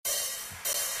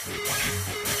Well,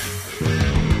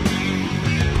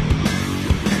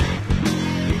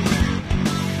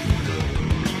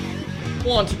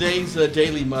 on today's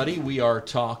Daily Muddy, we are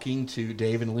talking to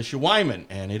Dave and Alicia Weiman,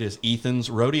 and it is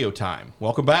Ethan's rodeo time.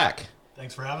 Welcome back.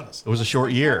 Thanks for having us. It was a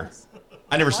short year.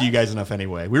 I never see you guys enough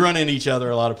anyway. We run into each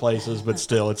other a lot of places, but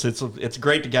still, it's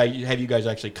great to have you guys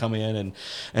actually come in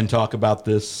and talk about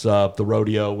this the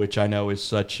rodeo, which I know is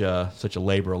such a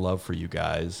labor of love for you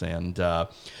guys. And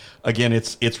again,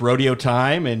 it's rodeo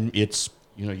time, and it's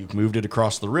you've moved it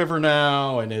across the river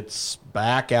now, and it's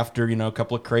back after a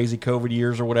couple of crazy COVID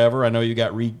years or whatever. I know you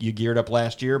geared up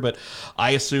last year, but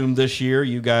I assume this year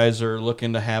you guys are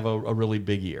looking to have a really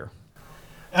big year.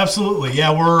 Absolutely,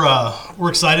 yeah. We're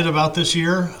excited about this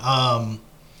year.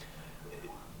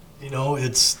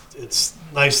 It's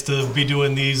nice to be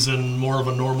doing these in more of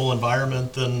a normal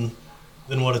environment than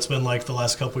what it's been like the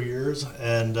last couple of years,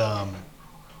 and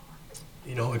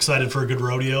excited for a good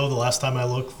rodeo. The last time I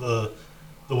looked, the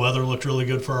weather looked really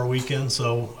good for our weekend,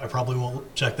 so I probably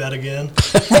won't check that again.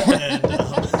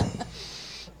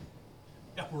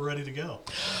 And we're ready to go.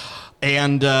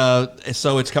 And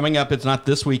so it's coming up. It's not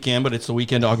this weekend, but it's the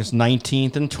weekend, August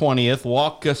 19th and 20th.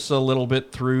 Walk us a little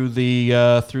bit through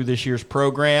through this year's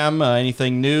program.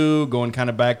 Anything new? Going kind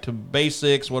of back to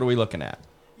basics. What are we looking at?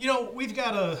 We've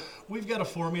got a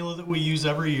formula that we use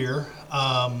every year.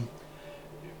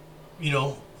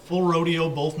 Full rodeo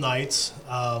both nights.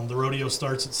 The rodeo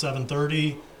starts at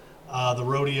 7:30. The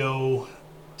rodeo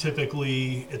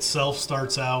typically itself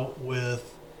starts out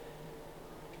with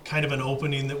kind of an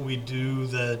opening that we do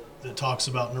that talks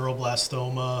about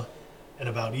neuroblastoma and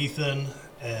about Ethan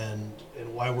and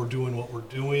why we're doing what we're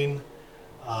doing.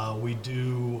 We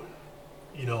do,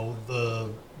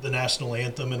 the national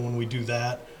anthem, and when we do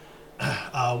that,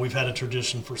 we've had a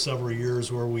tradition for several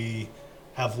years where we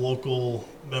have local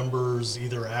members,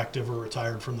 either active or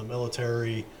retired from the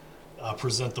military,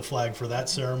 present the flag for that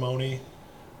ceremony.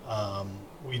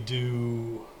 We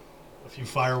do a few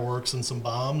fireworks and some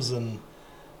bombs, and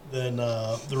then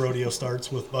the rodeo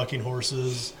starts with bucking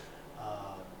horses,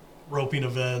 roping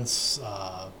events,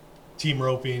 team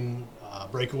roping,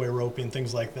 breakaway roping,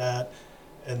 things like that,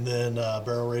 and then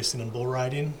barrel racing and bull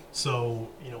riding. So,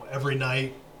 every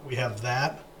night we have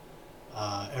that.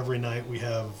 Every night we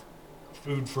have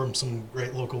food from some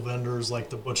great local vendors like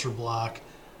the Butcher Block,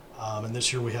 and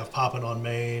this year we have Poppin' on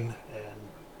Main and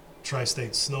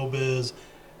Tri-State Snow Biz,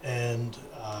 and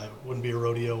it wouldn't be a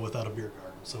rodeo without a beer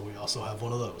garden, so we also have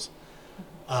one of those.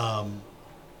 Don't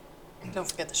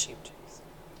forget the sheep chase.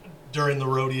 During the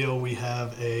rodeo we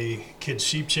have a kids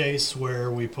sheep chase where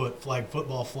we put flag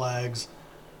football flags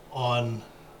on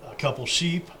a couple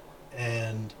sheep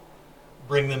and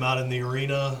bring them out in the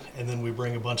arena, and then we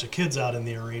bring a bunch of kids out in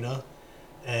the arena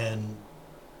and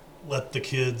let the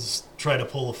kids try to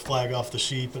pull a flag off the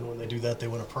sheep, and when they do that, they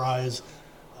win a prize.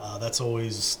 That's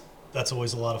always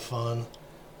a lot of fun.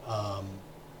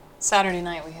 Saturday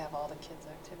night we have all the kids'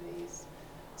 activities.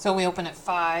 So we open at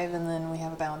 5, and then we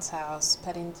have a bounce house,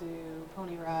 petting zoo,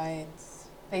 pony rides,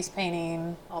 face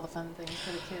painting, all the fun things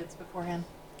for the kids beforehand.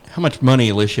 How much money,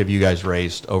 Alicia, have you guys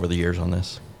raised over the years on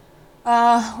this?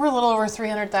 We're a little over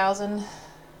 $300,000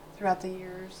 throughout the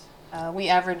years. We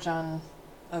average on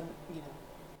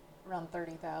around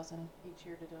 $30,000 each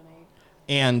year to donate.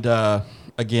 And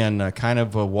again, kind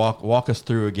of walk us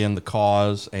through again the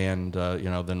cause, and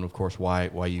then of course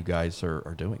why you guys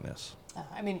are doing this.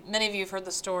 Many of you have heard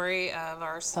the story of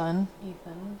our son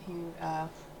Ethan. He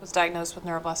was diagnosed with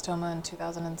neuroblastoma in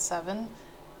 2007,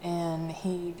 and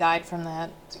he died from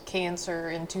that cancer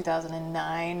in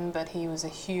 2009. But he was a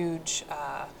huge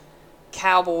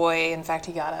cowboy. In fact,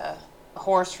 he got a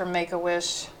horse from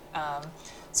Make-A-Wish.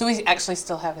 So we actually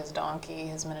still have his donkey,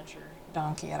 his miniature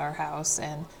donkey, at our house.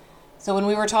 And so when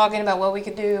we were talking about what we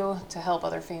could do to help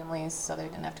other families so they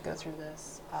didn't have to go through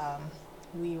this,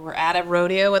 we were at a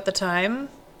rodeo at the time,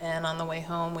 and on the way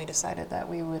home we decided that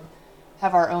we would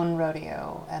have our own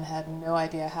rodeo, and had no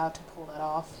idea how to pull that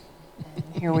off. And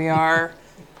here we are.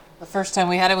 The first time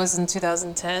we had it was in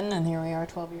 2010, and here we are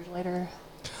 12 years later,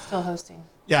 still hosting.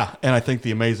 Yeah, and I think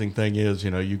the amazing thing is,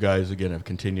 you guys, again, have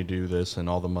continued to do this, and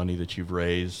all the money that you've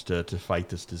raised to fight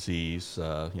this disease,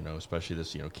 especially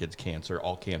this, kids' cancer.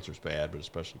 All cancer's bad, but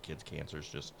especially kids' cancer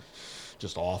is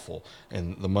just awful.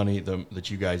 And the money that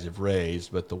you guys have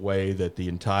raised, but the way that the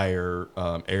entire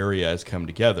area has come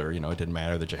together, it didn't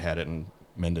matter that you had it in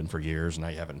Menden for years, and now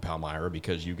you have it in Palmyra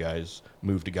because you guys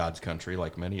moved to God's country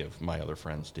like many of my other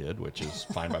friends did, which is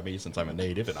fine by me since I'm a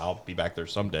native, and I'll be back there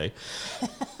someday,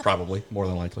 probably, more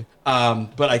than likely.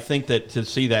 But I think that to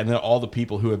see that, and then all the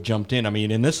people who have jumped in, I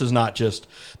mean, and this is not just,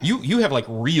 you have like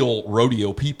real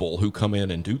rodeo people who come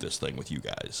in and do this thing with you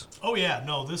guys. Oh, yeah.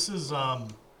 No, this is,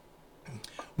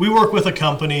 we work with a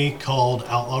company called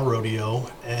Outlaw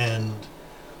Rodeo, and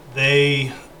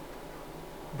they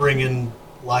bring in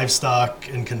livestock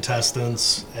and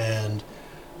contestants, and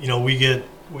we get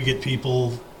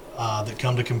people that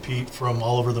come to compete from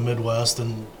all over the Midwest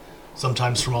and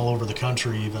sometimes from all over the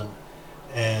country even,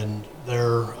 and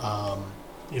they're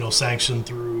sanctioned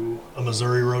through a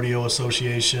Missouri Rodeo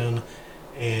Association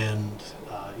and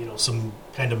some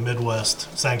kind of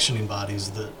Midwest sanctioning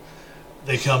bodies that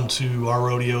they come to our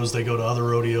rodeos, they go to other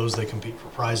rodeos, they compete for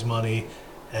prize money,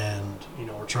 and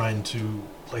we're trying to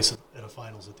place it at a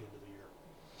finals at the end of the year.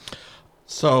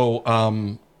 So,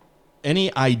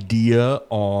 any idea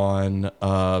on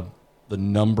the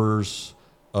numbers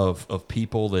of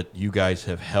people that you guys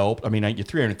have helped? I mean,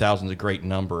 300,000 is a great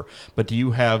number, but do you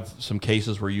have some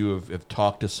cases where you have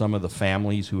talked to some of the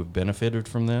families who have benefited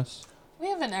from this? We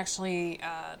haven't actually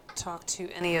talked to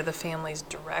any of the families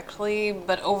directly,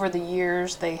 but over the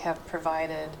years they have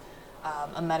provided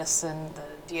a medicine, the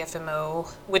DFMO,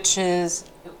 which is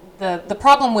the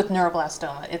problem with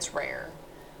neuroblastoma. It's rare,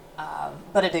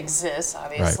 but it exists,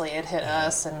 obviously. Right. It hit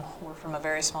us, and we're from a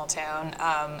very small town.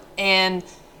 And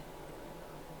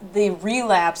the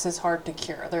relapse is hard to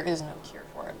cure. There is no cure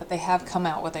for it, but they have come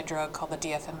out with a drug called the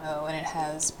DFMO, and it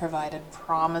has provided a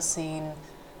promising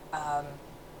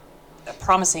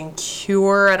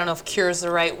cure. I don't know if cure is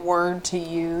the right word to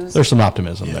use. There's some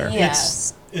optimism there.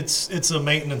 Yes. It's a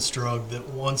maintenance drug that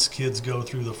once kids go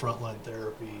through the frontline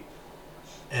therapy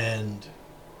and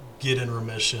get in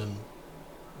remission,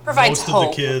 provides most hope.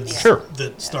 Of the kids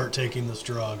that start taking this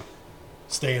drug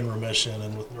stay in remission.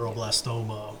 And with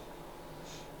neuroblastoma,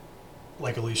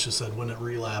 like Alicia said, when it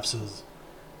relapses,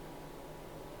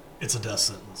 it's a death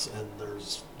sentence, and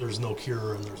there's no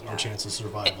cure, and there's no chance of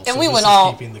survival. And so we this went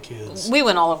is keeping the kids. We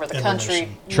went all over the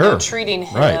country, treating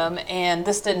him, and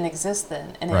this didn't exist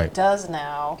then, and it does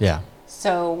now. Yeah.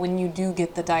 So when you do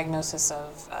get the diagnosis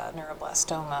of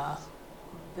neuroblastoma,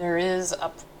 there is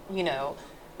a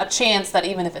chance that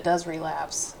even if it does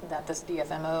relapse, that this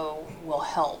DFMO will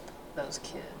help those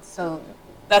kids. So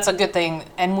that's a good thing,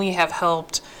 and we have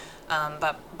helped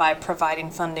by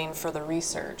providing funding for the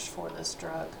research for this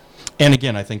drug. And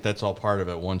again, I think that's all part of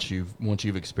it. Once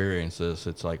you've experienced this,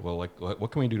 it's like, well,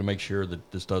 what can we do to make sure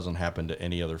that this doesn't happen to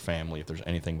any other family? If there's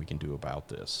anything we can do about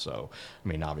this, so I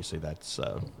mean, obviously that's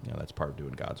that's part of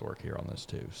doing God's work here on this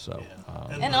too. So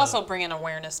and also bringing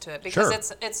awareness to it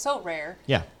because it's so rare.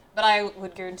 Yeah. But I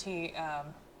would guarantee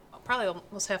probably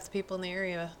almost half the people in the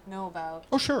area know about.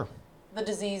 Oh, sure. The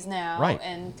disease now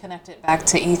and connect it back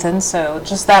to Ethan. So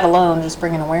just that alone, just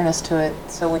bringing awareness to it,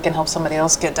 so we can help somebody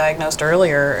else get diagnosed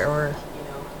earlier, or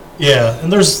Yeah,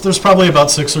 and there's probably about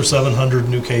 600 or 700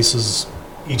 new cases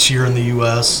each year in the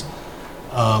U.S.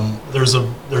 There's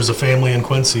a family in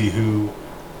Quincy who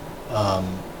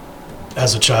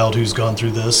has a child who's gone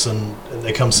through this, and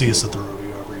they come see us at the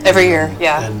rodeo every year.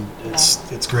 And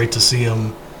it's great to see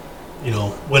them,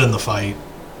 winning the fight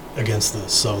against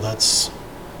this. So that's.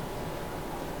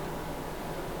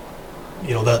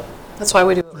 That's why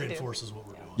we do what reinforces what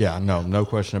we're doing. Yeah, no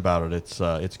question about it.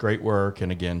 It's great work,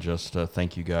 and again, just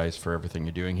thank you guys for everything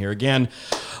you're doing here. Again,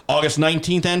 August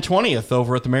 19th and 20th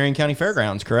over at the Marion County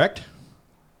Fairgrounds, correct?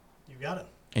 You got it.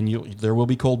 And there will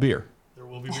be cold beer. There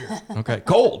will be beer. Okay,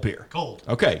 cold beer. Cold.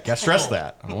 Okay, got to stress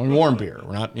that. I don't want warm beer.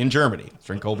 We're not in Germany. Let's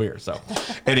drink cold beer. So,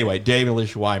 anyway, Dave and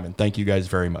Alicia Weiman, thank you guys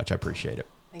very much. I appreciate it.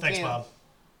 Thanks, Bob.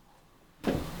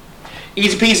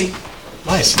 Easy peasy.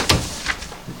 Nice.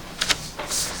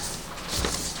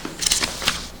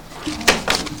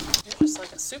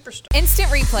 Superstar. Instant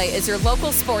Replay is your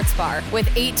local sports bar. With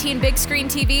 18 big screen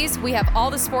TVs, we have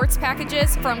all the sports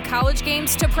packages from college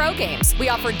games to pro games. We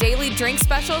offer daily drink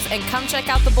specials, and come check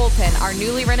out the Bullpen, our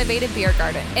newly renovated beer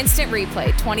garden. Instant Replay,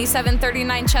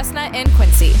 2739 Chestnut in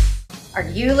Quincy. Are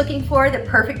you looking for the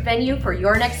perfect venue for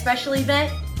your next special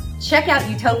event? Check out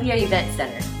Utopia Event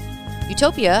Center.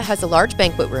 Utopia has a large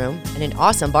banquet room and an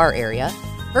awesome bar area,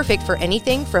 perfect for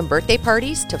anything from birthday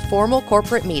parties to formal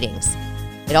corporate meetings.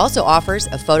 It also offers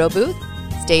a photo booth,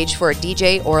 stage for a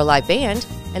DJ or a live band,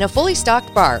 and a fully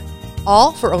stocked bar,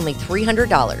 all for only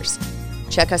 $300.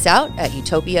 Check us out at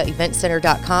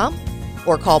utopiaeventcenter.com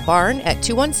or call Barn at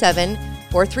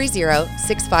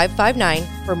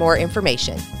 217-430-6559 for more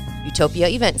information. Utopia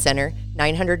Event Center,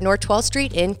 900 North 12th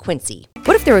Street in Quincy.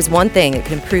 What if there was one thing that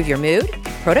could improve your mood,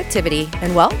 productivity,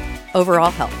 and, well,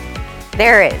 overall health.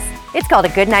 There is. It's called a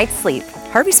good night's sleep.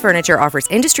 Harvey's Furniture offers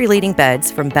industry-leading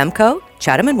beds from Bemco,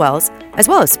 Chatham & Wells, as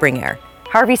well as Spring Air.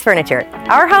 Harvey's Furniture.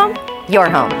 Our home, your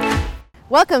home.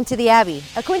 Welcome to the Abbey,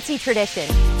 a Quincy tradition.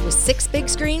 With 6 big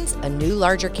screens, a new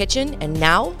larger kitchen, and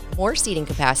now more seating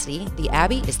capacity, the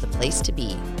Abbey is the place to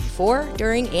be before,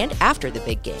 during, and after the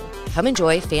big game. Come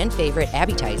enjoy fan-favorite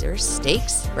Abbeytizers,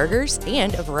 steaks, burgers,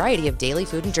 and a variety of daily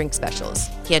food and drink specials.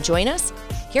 Can't join us?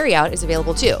 Carryout is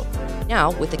available too.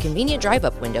 Now with a convenient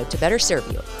drive-up window to better serve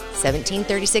you.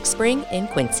 1736 Spring in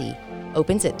Quincy.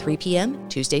 Opens at 3 p.m.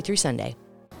 Tuesday through Sunday.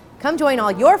 Come join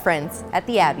all your friends at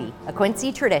the Abbey, a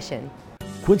Quincy tradition.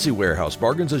 Quincy Warehouse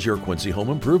Bargains is your Quincy home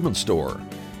improvement store.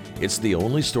 It's the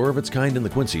only store of its kind in the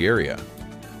Quincy area.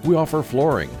 We offer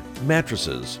flooring,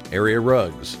 mattresses, area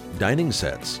rugs, dining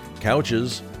sets,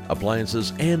 couches,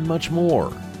 appliances, and much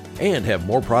more. And have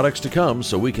more products to come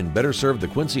so we can better serve the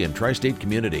Quincy and tri-state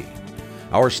community.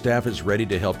 Our staff is ready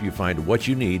to help you find what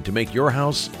you need to make your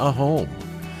house a home.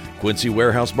 Quincy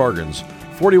Warehouse Bargains,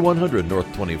 4100 North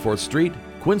 24th Street,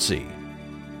 Quincy.